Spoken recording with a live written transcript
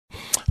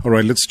All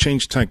right, let's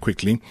change tack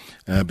quickly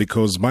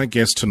because my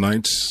guest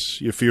tonight,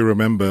 if you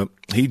remember,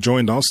 he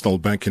joined Arsenal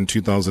back in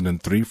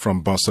 2003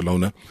 from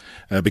Barcelona,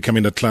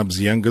 becoming the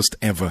club's youngest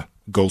ever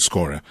goal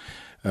scorer.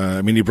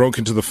 He broke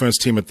into the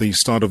first team at the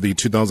start of the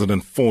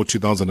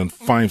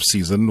 2004-2005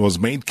 season, was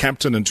made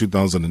captain in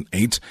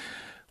 2008.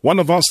 One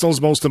of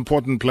Arsenal's most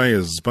important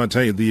players, but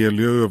hey, the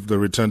allure of the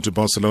return to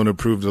Barcelona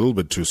proved a little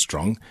bit too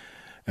strong.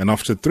 And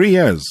after 3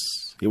 years,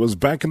 he was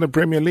back in the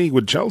Premier League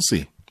with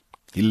Chelsea.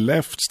 He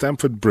left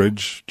Stamford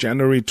Bridge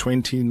January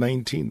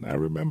 2019. I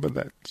remember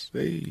that.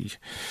 Hey.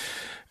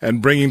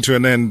 And bringing to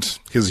an end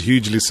his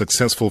hugely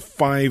successful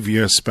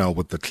 5-year spell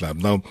with the club.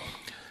 Now,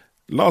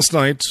 last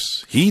night,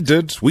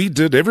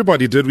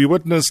 everybody did. We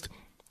witnessed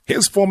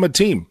his former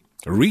team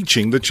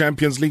reaching the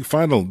Champions League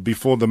final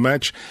before the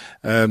match.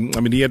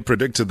 He had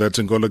predicted that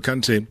N'Golo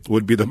Kante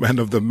would be the man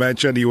of the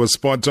match, and he was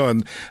spot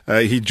on.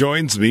 He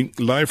joins me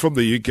live from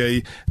the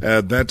UK.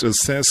 That is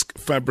Cesc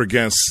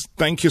Fàbregas.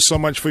 Thank you so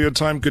much for your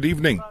time. Good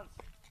evening.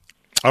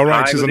 All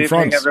right, Hi, he's good in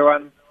France. evening,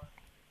 everyone.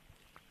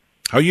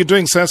 How are you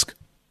doing, Cesc?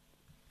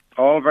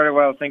 All very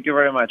well. Thank you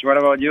very much. What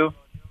about you?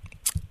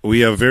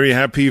 We are very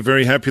happy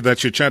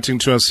that you're chatting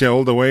to us here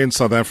all the way in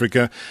South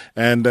Africa.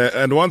 And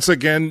once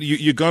again,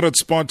 you got it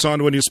spot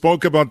on. When you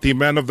spoke about the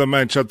man of the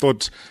match, I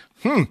thought,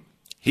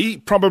 he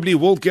probably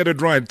will get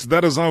it right.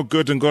 That is how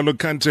good N'Golo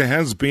Kante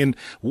has been.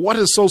 What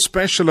is so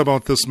special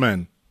about this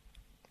man?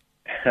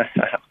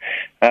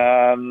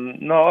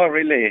 No,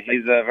 really.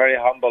 He's a very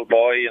humble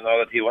boy,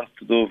 that he wants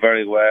to do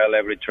very well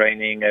every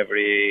training,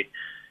 every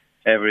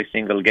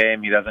single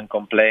game. He doesn't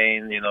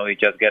complain, he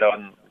just get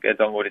on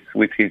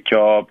with his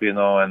job,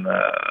 and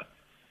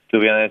to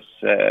be honest,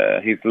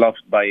 he's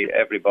loved by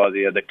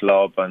everybody at the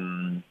club,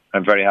 and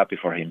I'm very happy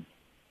for him.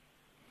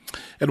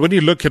 And when you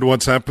look at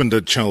what's happened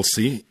at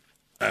Chelsea,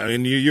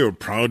 you're a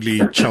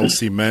proudly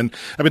Chelsea man.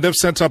 They've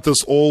set up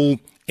this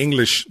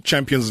all-English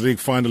Champions League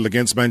final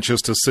against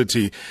Manchester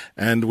City,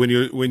 and when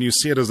you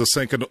see it as the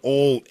second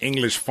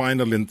all-English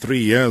final in 3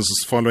 years,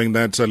 following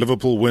that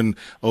Liverpool win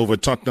over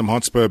Tottenham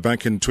Hotspur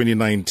back in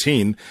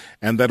 2019,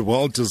 and that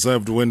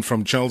well-deserved win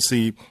from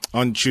Chelsea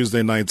on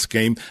Tuesday night's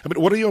game.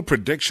 What are your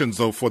predictions,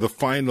 though, for the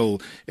final?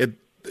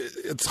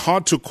 It's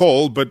hard to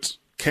call, but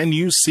can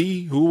you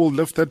see who will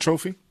lift that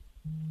trophy?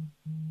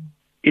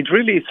 It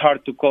really is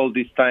hard to call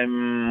this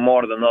time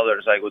more than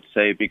others, I would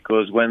say,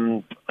 because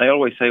when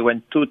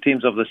two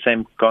teams of the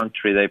same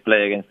country, they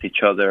play against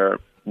each other,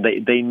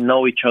 they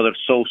know each other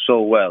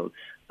so well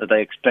that I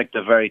expect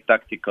a very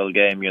tactical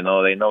game. They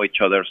know each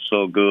other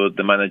so good.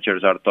 The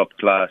managers are top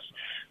class,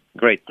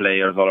 great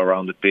players all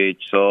around the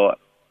pitch. So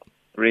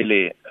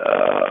really,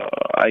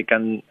 I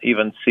can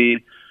even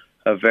see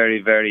a very,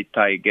 very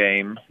tight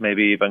game,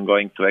 maybe even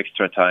going to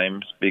extra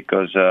times,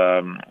 because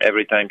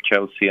every time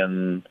Chelsea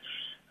and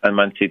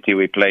Man City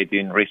we played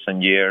in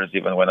recent years,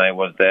 even when I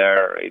was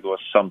there, it was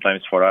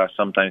sometimes for us,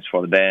 sometimes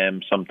for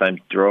them, sometimes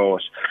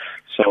draws.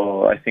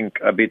 So I think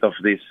a bit of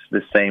the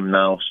same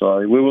now.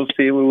 So we will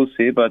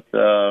see. But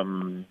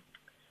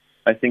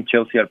I think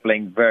Chelsea are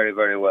playing very,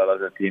 very well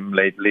as a team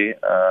lately,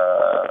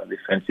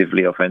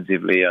 defensively,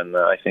 offensively, and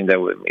I think that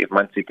if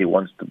Man City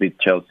wants to beat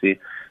Chelsea,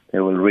 they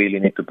will really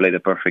need to play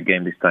the perfect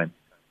game this time.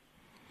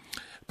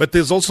 But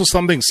there's also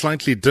something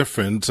slightly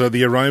different.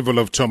 The arrival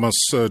of Thomas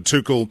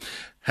Tuchel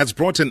has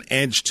brought an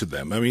edge to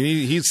them.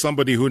 He's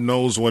somebody who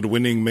knows what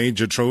winning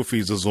major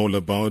trophies is all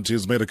about.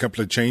 He's made a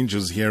couple of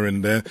changes here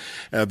and there.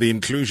 The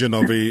inclusion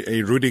of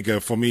a Rudiger,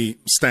 for me,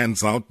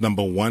 stands out.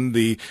 Number one,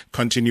 the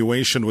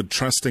continuation with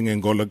trusting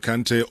N'Golo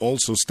Kante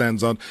also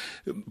stands out.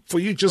 For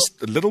you,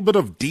 just a little bit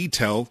of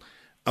detail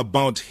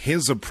about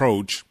his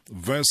approach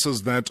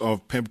versus that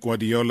of Pep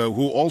Guardiola,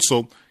 who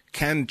also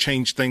can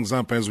change things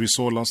up, as we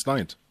saw last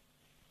night.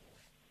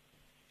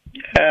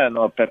 Yeah,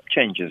 no, Pep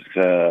changes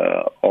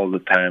all the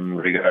time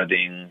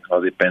regarding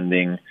or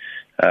depending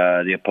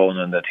the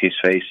opponent that he's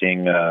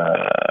facing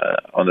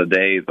on the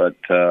day. But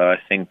I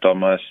think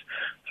Thomas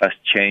has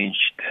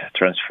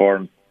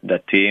transformed the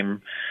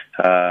team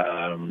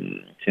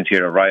since his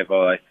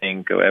arrival. I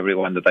think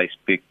everyone that I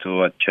speak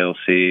to at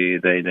Chelsea,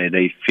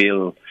 they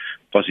feel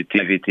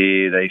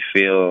positivity, they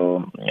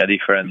feel a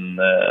different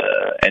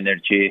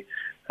energy.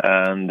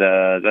 And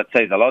that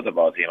says a lot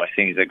about him. I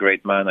think he's a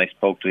great man. I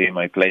spoke to him.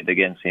 I played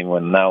against him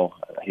now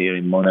here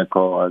in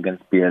Monaco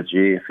against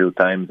PSG a few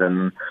times.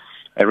 And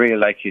I really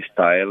like his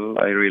style.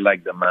 I really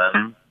like the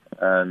man.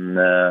 And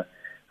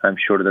I'm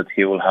sure that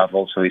he will have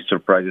also his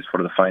surprises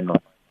for the final.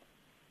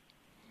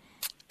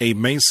 A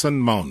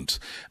Mason Mount,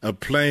 a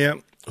player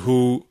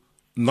who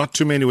not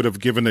too many would have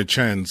given a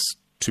chance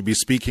to be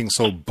speaking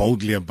so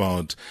boldly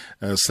about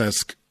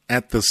Cesc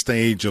at the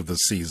stage of the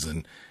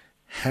season,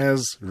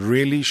 has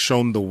really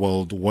shown the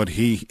world what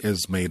he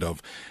is made of.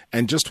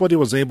 And just what he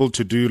was able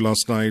to do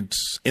last night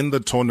in the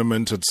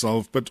tournament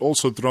itself, but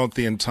also throughout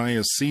the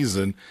entire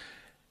season,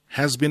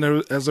 has been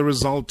as a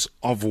result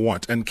of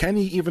what? And can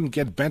he even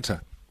get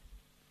better?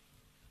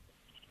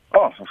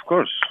 Oh, of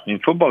course. In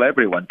football,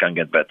 everyone can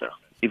get better.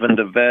 Even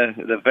the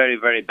very,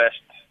 very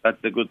best.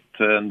 That's the good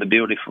and the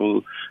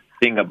beautiful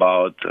thing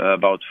about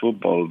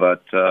football.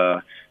 But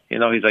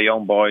he's a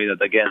young boy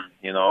that, again,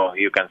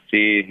 you can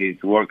see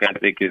his work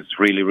ethic is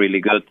really, really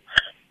good.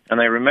 And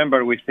I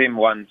remember with him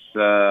once,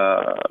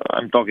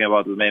 I'm talking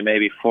about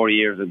maybe 4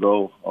 years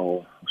ago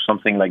or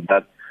something like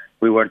that.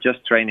 We were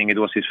just training. It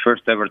was his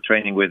first ever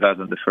training with us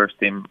on the first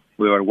team.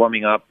 We were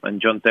warming up,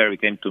 and John Terry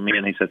came to me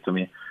and he said to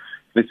me,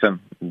 "Listen,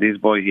 this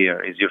boy here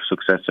is your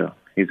successor.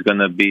 He's going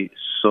to be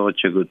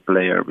such a good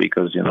player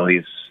because,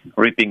 he's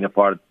ripping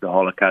apart the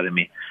whole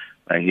academy.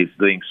 He's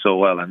doing so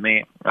well." And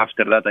me,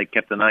 after that, I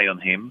kept an eye on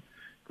him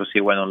because he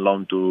went on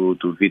loan to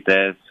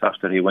Vitesse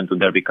after he went to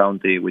Derby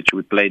County, which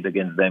we played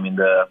against them in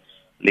the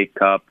League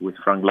Cup with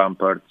Frank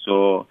Lampard.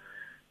 So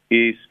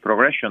his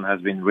progression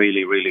has been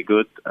really, really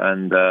good.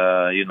 And,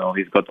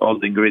 he's got all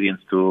the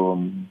ingredients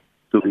to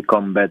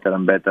become better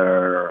and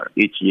better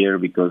each year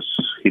because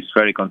he's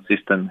very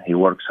consistent, he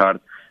works hard,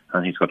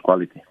 and he's got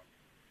quality.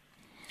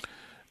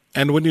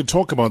 And when you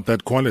talk about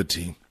that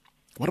quality,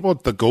 what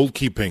about the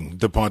goalkeeping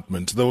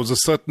department? There was a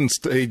certain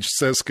stage,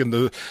 Cesc, in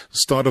the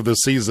start of the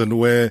season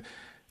where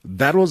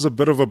that was a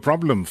bit of a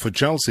problem for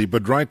Chelsea,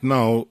 but right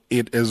now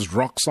it is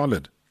rock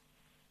solid.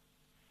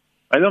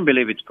 I don't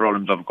believe it's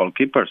problems of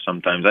goalkeepers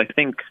sometimes. I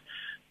think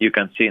you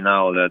can see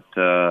now that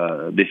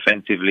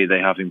defensively they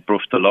have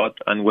improved a lot.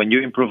 And when you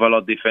improve a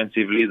lot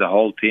defensively, the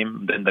whole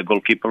team, then the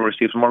goalkeeper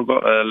receives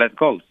less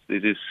goals.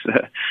 This is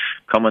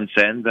common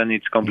sense, and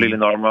it's completely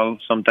normal.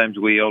 Sometimes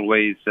we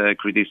always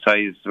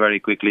criticize very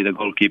quickly the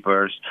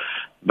goalkeepers.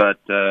 But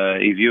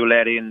if you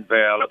let in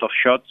a lot of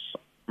shots,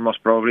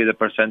 most probably the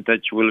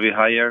percentage will be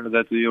higher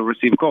that you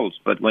receive goals.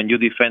 But when you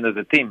defend as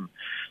a team,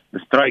 the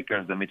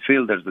strikers, the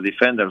midfielders, the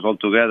defenders, all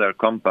together,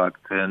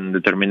 compact and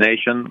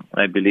determination,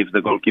 I believe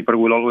the goalkeeper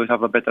will always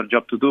have a better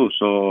job to do.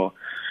 So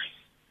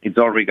it's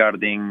all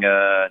regarding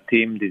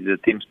team. This is a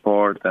team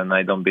sport, and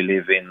I don't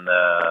believe in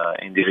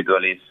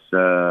individualists.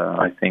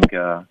 I think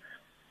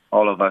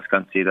all of us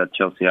can see that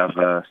Chelsea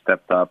have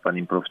stepped up and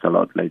improved a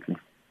lot lately.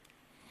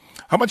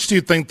 How much do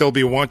you think they'll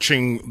be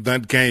watching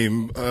that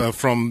game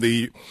from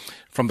the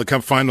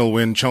Cup final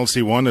when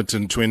Chelsea won it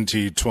in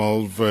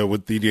 2012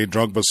 with Didier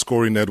Drogba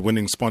scoring that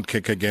winning spot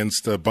kick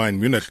against Bayern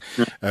Munich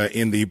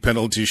in the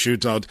penalty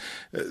shootout?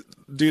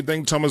 Do you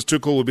think Thomas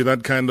Tuchel will be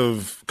that kind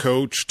of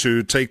coach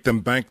to take them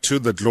back to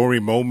the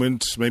glory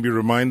moment, maybe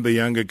remind the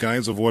younger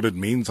guys of what it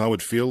means, how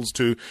it feels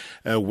to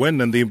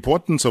win, and the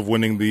importance of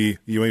winning the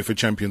UEFA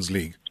Champions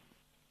League?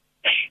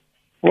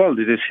 Well,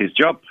 this is his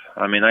job.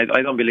 I mean,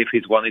 I don't believe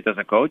he's won it as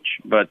a coach,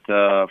 but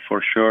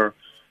for sure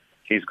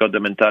he's got the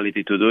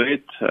mentality to do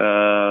it.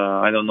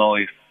 I don't know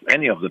if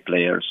any of the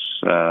players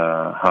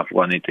have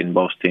won it in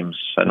both teams.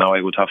 And now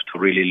I would have to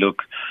really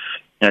look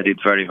at it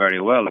very,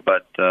 very well.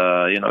 But,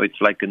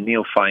 it's like a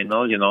nil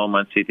final.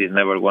 Man City has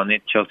never won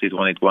it. Chelsea's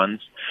won it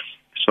once.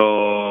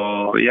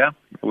 So, yeah,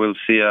 we'll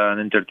see an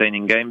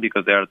entertaining game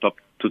because they are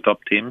two top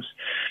teams.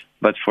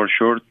 But for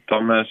sure,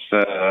 Thomas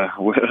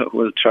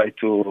will try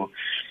to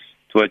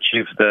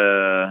achieve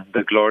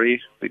the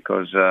glory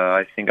because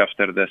I think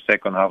after the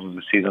second half of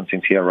the season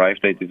since he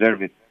arrived, they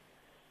deserve it.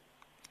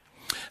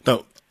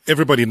 Now,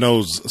 everybody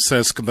knows,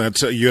 Cesc,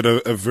 that you had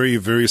a very,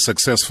 very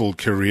successful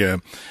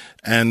career,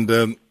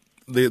 and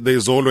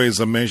there's always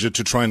a measure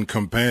to try and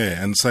compare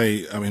and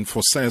say, I mean,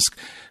 for Cesc,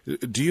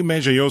 do you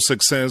measure your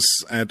success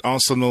at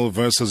Arsenal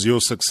versus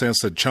your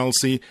success at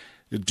Chelsea?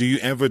 Do you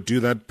ever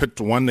do that,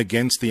 pit one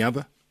against the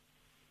other?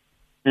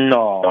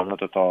 No,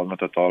 not at all,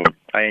 not at all.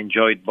 I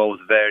enjoyed both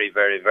very,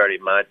 very, very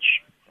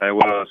much. I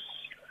was,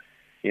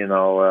 it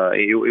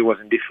was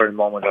in different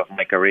moments of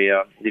my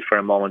career,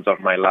 different moments of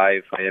my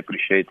life. I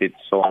appreciate it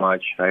so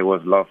much. I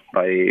was loved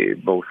by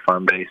both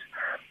fan base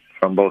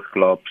from both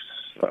clubs.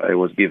 I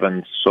was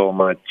given so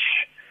much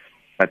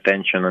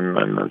attention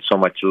and so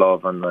much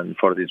love, and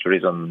for this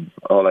reason,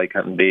 all I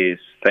can be is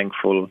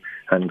thankful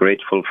and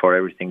grateful for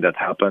everything that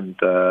happened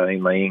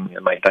in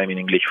my time in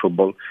English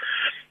football.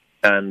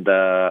 And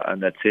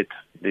that's it.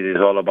 This is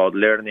all about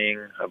learning,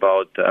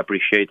 about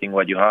appreciating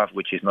what you have,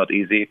 which is not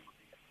easy,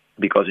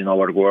 because in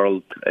our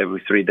world,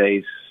 every 3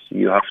 days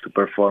you have to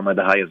perform at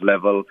the highest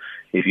level.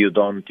 If you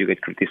don't, you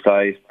get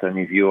criticized, and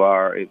if you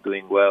are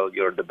doing well,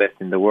 you're the best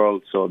in the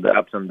world. So the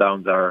ups and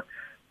downs are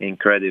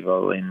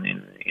incredible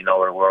in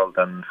our world,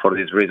 and for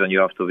this reason, you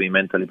have to be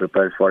mentally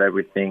prepared for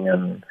everything.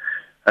 And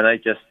I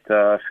just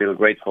feel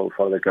grateful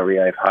for the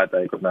career I've had.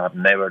 I could have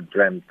never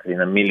dreamt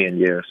in a million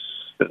years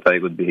that I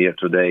would be here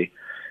today,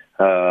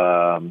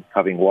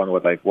 having won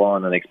what I've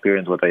won and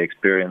experienced what I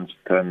experienced,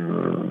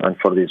 and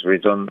for this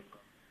reason,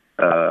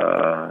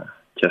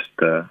 just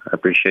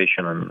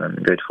appreciation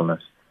and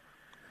gratefulness.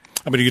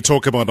 I mean, you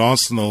talk about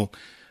Arsenal.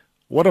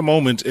 What a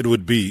moment it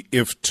would be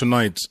if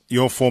tonight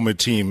your former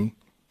team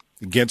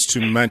gets to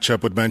match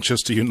up with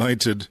Manchester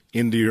United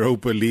in the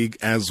Europa League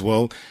as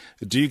well.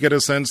 Do you get a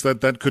sense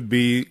that that could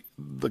be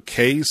the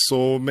case,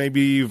 or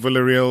maybe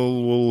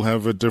Villarreal will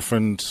have a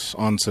different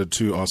answer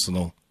to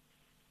Arsenal?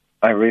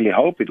 I really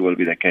hope it will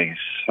be the case.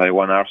 I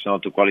want Arsenal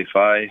to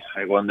qualify.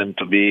 I want them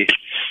to be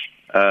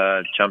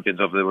champions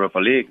of the Europa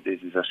League.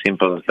 This is as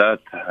simple as that.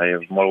 I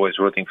am always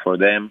rooting for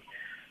them.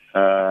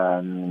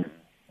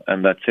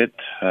 and that's it.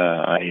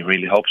 I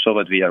really hope so.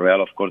 But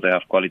Villarreal, of course, they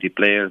have quality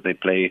players. They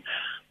play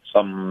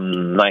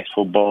some nice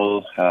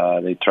football.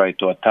 They try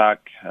to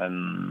attack,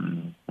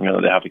 and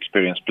they have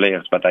experienced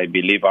players. But I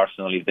believe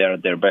Arsenal, if they're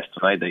at their best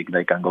tonight,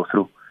 they can go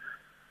through.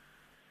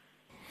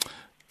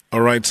 All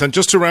right, and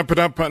just to wrap it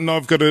up, now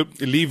I've got to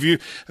leave you.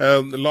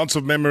 Lots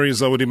of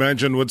memories, I would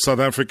imagine, with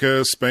South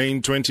Africa,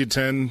 Spain,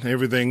 2010,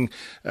 everything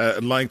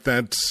like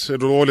that.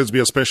 It will always be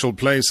a special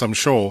place, I'm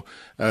sure,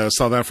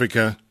 South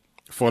Africa,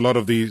 for a lot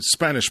of the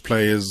Spanish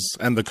players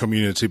and the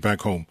community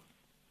back home.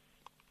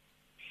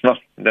 No,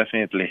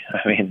 definitely.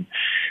 I mean,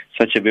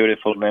 such a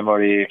beautiful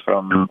memory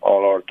from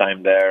all our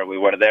time there. We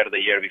were there the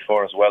year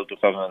before as well,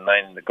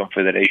 2009, in the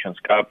Confederations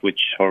Cup, which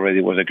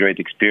already was a great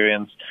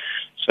experience.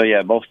 So,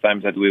 yeah, both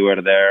times that we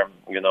were there,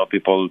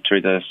 people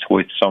treat us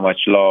with so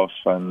much love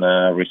and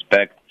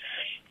respect,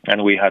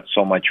 and we had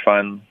so much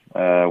fun.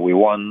 We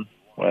won.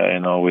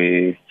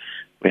 We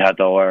had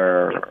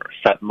our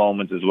sad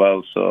moments as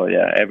well. So,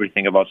 yeah,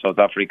 everything about South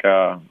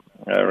Africa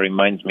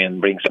reminds me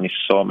and brings me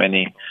so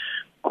many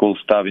cool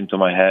stuff into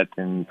my head,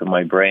 into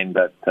my brain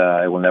that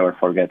I will never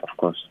forget, of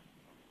course.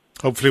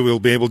 Hopefully we'll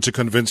be able to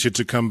convince you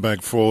to come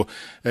back for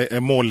a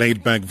more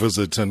laid-back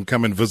visit and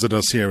come and visit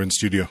us here in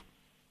studio.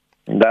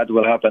 That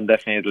will happen,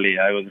 definitely.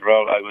 I would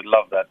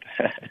love that.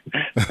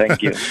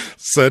 Thank you.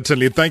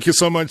 Certainly. Thank you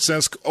so much,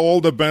 Cesc. All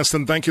the best,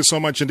 and thank you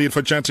so much indeed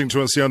for chatting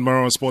to us here on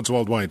Marawa Sports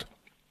Worldwide.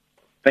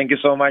 Thank you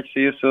so much.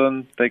 See you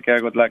soon. Take care.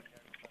 Good luck.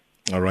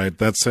 All right.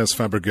 That's Cesc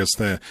Fàbregas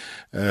there,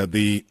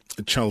 the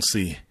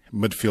Chelsea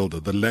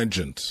midfielder, the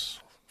legend,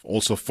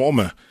 also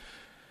former.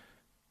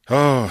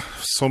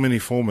 So many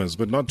formers,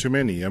 but not too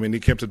many. I mean, he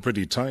kept it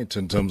pretty tight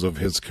in terms of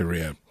his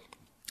career.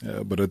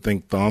 But I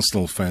think the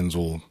Arsenal fans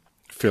will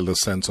feel a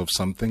sense of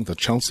something. The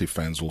Chelsea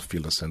fans will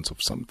feel a sense of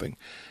something.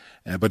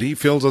 But he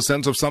feels a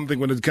sense of something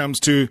when it comes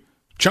to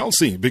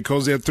Chelsea,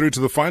 because they're through to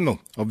the final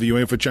of the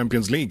UEFA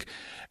Champions League.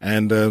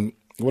 And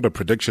what a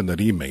prediction that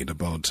he made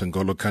about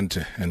N'Golo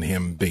Kante and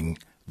him being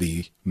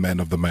the man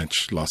of the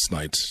match last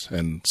night.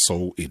 And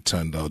so it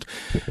turned out.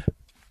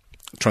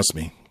 Trust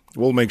me,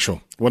 we'll make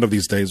sure one of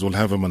these days we'll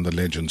have him on the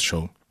Legends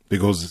show,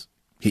 because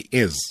he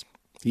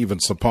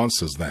even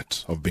surpasses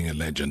that of being a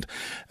legend.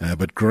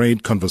 But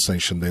great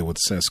conversation there with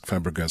Cesc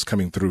Fàbregas,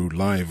 coming through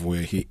live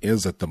where he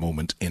is at the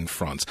moment in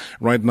France.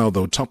 Right now,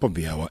 though, top of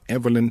the hour,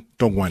 Evelyn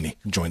Dongwani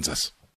joins us.